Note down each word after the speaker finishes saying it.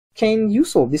can you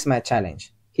solve this math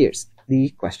challenge? Here's the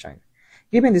question.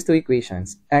 Given these two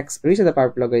equations, x raised to the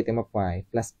power of logarithm of y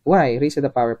plus y raised to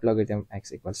the power of logarithm of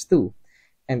x equals 2,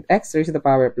 and x raised to the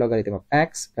power of logarithm of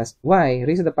x plus y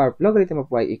raised to the power of logarithm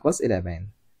of y equals 11,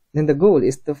 then the goal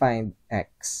is to find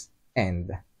x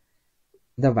and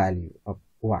the value of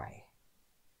y.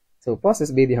 So pause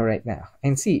this video right now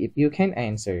and see if you can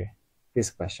answer this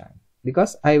question,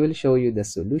 because I will show you the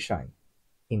solution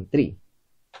in 3,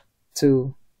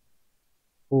 2,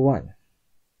 1.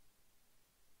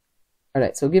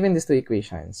 Alright, so given these two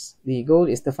equations, the goal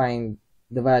is to find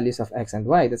the values of x and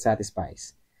y that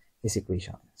satisfies this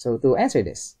equation. So to answer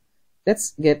this,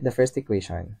 let's get the first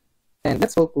equation, and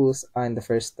let's focus on the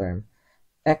first term,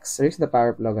 x raised to the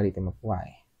power of logarithm of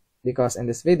y, because in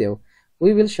this video,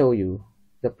 we will show you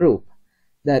the proof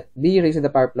that b raised to the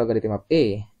power of logarithm of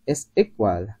a is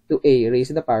equal to a raised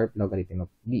to the power of logarithm of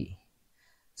b.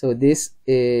 So this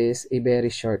is a very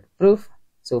short proof.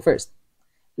 So first,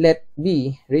 let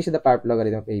b raised to the power of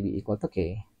logarithm of a be equal to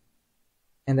k.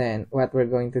 And then what we're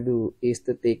going to do is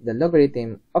to take the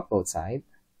logarithm of both sides.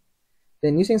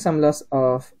 Then using some laws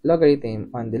of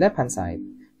logarithm on the left-hand side,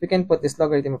 we can put this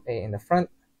logarithm of a in the front.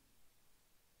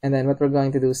 And then what we're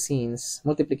going to do, since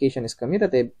multiplication is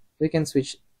commutative, we can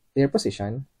switch their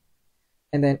position.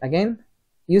 And then again,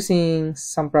 using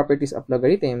some properties of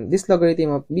logarithm, this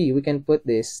logarithm of b, we can put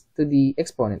this to the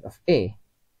exponent of a.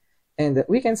 And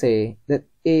we can say that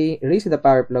a raised to the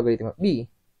power of logarithm of b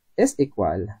is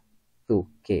equal to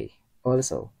k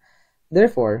also.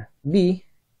 Therefore, b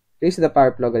raised to the power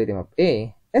of logarithm of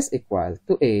a is equal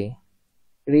to a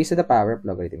raised to the power of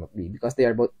logarithm of b, because they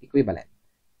are both equivalent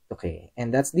to k.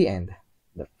 And that's the end of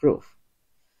the proof.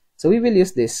 So we will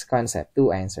use this concept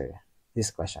to answer this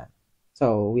question.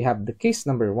 So we have the case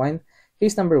number 1.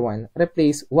 Case number 1,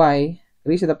 replace y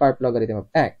raised to the power of logarithm of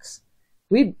x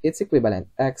with its equivalent,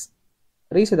 x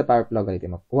raised to the power of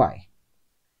logarithm of y.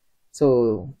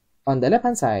 So on the left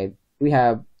hand side, we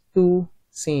have two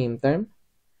same term,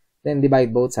 then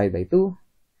divide both sides by 2.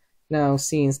 Now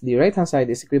since the right hand side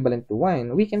is equivalent to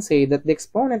 1, we can say that the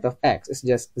exponent of x is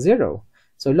just 0.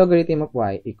 So logarithm of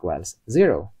y equals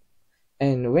 0.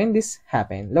 And when this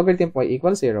happens, logarithm of y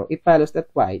equals 0, it follows that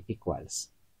y equals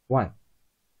 1.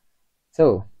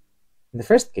 So in the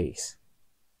first case,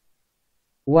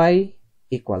 y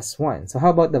equals 1. So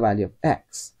how about the value of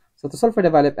x? So to solve for the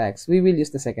value of x, we will use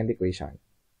the second equation.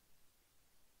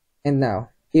 And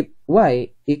now, if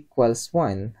y equals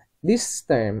 1, this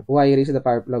term, y raised to the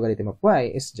power of logarithm of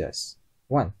y, is just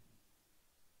 1.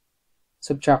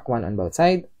 Subtract 1 on both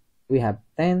sides, we have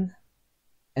 10.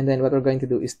 And then what we're going to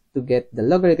do is to get the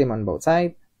logarithm on both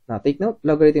sides. Now take note,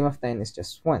 logarithm of 10 is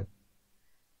just 1.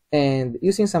 And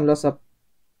using some laws of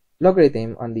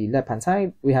logarithm on the left hand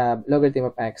side, we have logarithm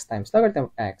of x times logarithm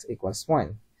of x equals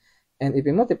 1. And if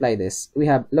we multiply this, we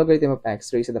have logarithm of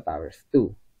x raised to the power of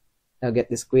 2. Now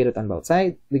get the square root on both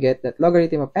sides, we get that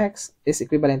logarithm of x is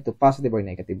equivalent to positive or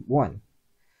negative 1.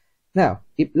 Now,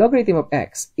 if logarithm of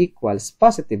x equals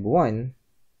positive 1,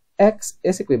 x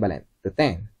is equivalent to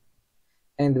 10.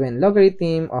 And when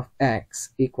logarithm of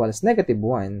x equals negative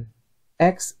 1,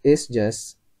 x is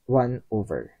just 1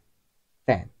 over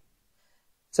 10.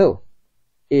 So,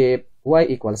 if y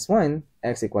equals 1,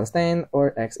 x equals 10,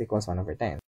 or x equals 1 over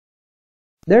 10.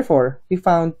 Therefore, we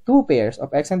found two pairs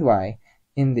of x and y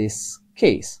in this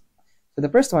case. So the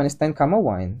first one is 10,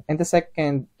 1, and the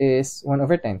second is 1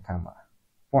 over 10,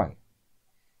 1.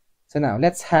 So now,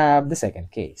 let's have the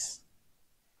second case,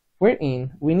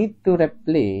 wherein we need to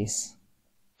replace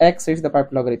x raised to the power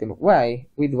of logarithm of y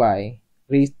with y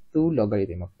raised to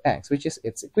logarithm of x, which is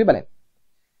its equivalent.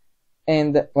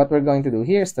 And what we're going to do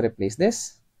here is to replace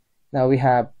this. Now we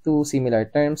have two similar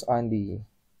terms on the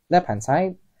left hand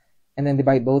side, and then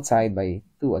divide both sides by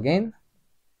 2 again.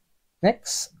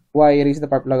 Next, y raised to the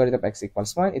power of logarithm of x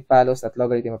equals 1. It follows that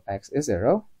logarithm of x is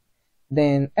 0.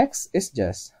 Then x is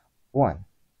just 1.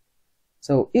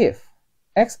 So if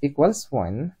x equals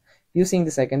 1, using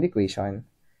the second equation,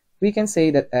 we can say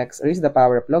that x raised to the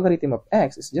power of logarithm of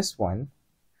x is just 1.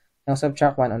 Now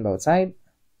subtract 1 on both sides.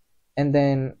 And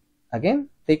then, again,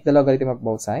 take the logarithm of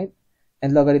both sides.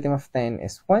 And logarithm of 10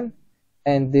 is 1.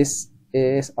 And this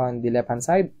is on the left-hand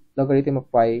side, logarithm of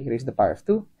y raised to the power of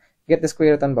 2. Get the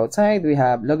square root on both sides. We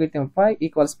have logarithm of y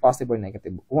equals positive or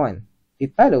negative 1.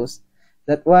 It follows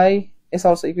that y is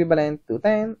also equivalent to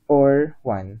 10 or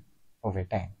 1 over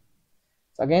 10.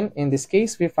 So again, in this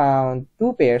case, we found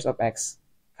two pairs of x,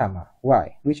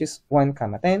 y, which is 1,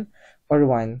 10, or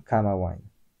 1, 1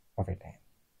 over 10.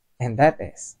 And that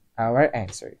is our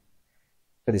answer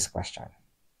to this question.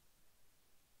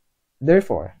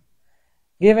 Therefore,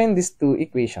 given these two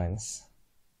equations,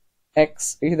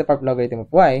 x raised to the power logarithm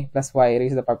of y plus y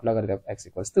raised to the power logarithm of x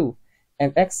equals 2,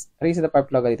 and x raised to the power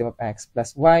logarithm of x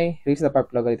plus y raised to the power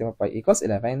logarithm of y equals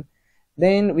 11,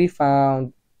 then we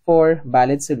found 4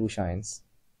 valid solutions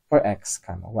for x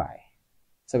comma y.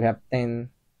 So we have 10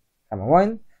 comma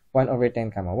 1, 1 over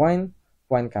 10 comma 1,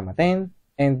 1 comma 10,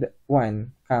 and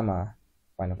 1 comma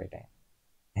 1 over 10.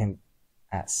 And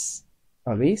as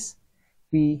always,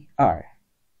 we are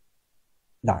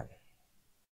done.